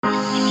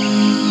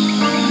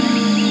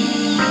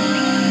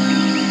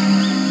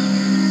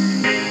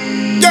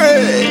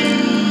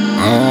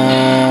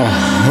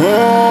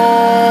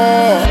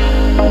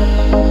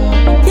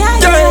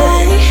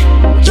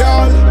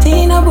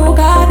Tina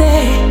Bugatti.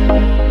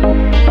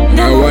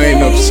 Now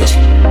wind up, sir.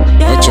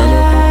 Watch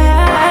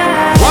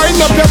out.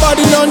 Wind up your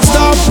body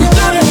non-stop.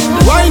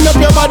 Wind up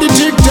your body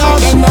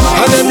tick-tock.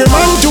 And every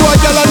man to a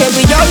girl and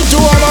every girl to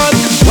a man.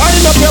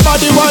 Wind up your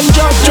body one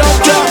drop, drop,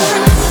 drop.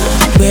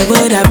 Where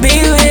would I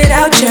be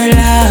without your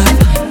love?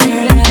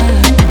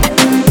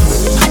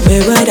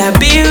 Where would I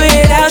be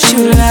without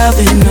you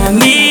loving on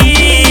me?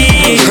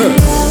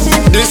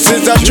 This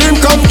is a dream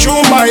come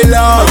true, my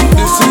love.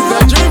 This is a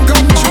dream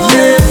come true.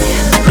 Yeah.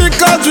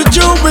 Because with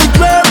you is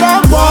where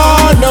I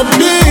wanna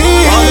be.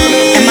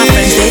 And my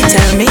friends, they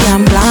tell me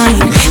I'm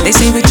blind. They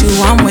say with you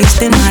I'm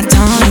wasting my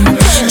time.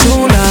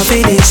 True love,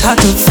 it is hard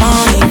to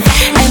find.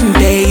 And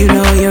babe, you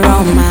know you're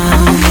all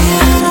mine.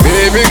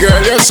 Baby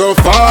girl, you're so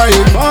fine.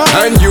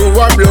 And you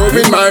are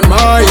blowing my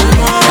mind.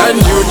 And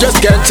you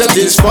just can't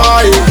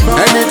satisfy.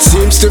 And it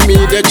seems to me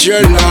that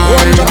you're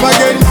lying. Up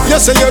again, you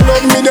say you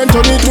love me, then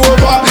turn it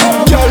over.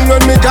 Girl,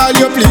 when me call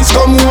you, please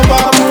come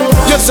over.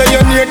 You say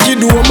you're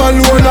naked, home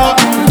alone.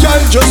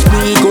 Girl, just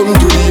me, come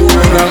to the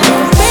owner.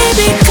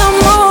 Baby,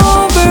 come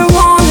over,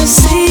 wanna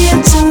see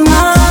you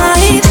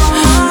tonight.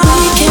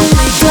 We can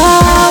make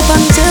love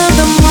until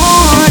the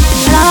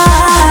morning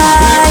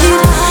light.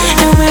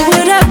 And where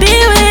would I be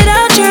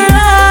without your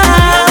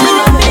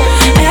love?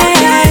 Hey,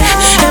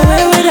 and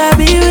where would I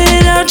be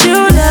without you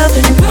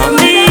loving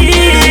me?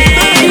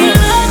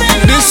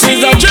 This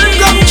is a dream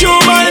come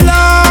true, my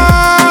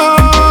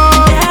love.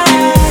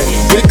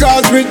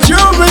 Because with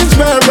you is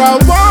where I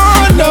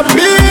wanna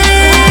be.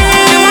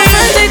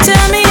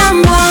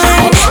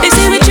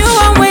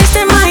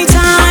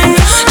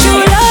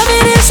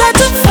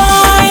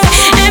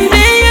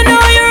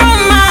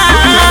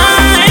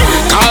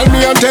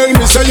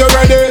 So you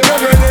ready?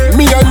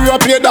 Me and you a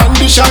play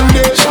dandy shandy.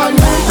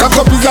 Cock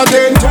up is a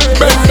tent.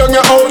 Bend down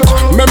your out.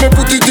 Make me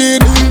put it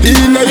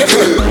in a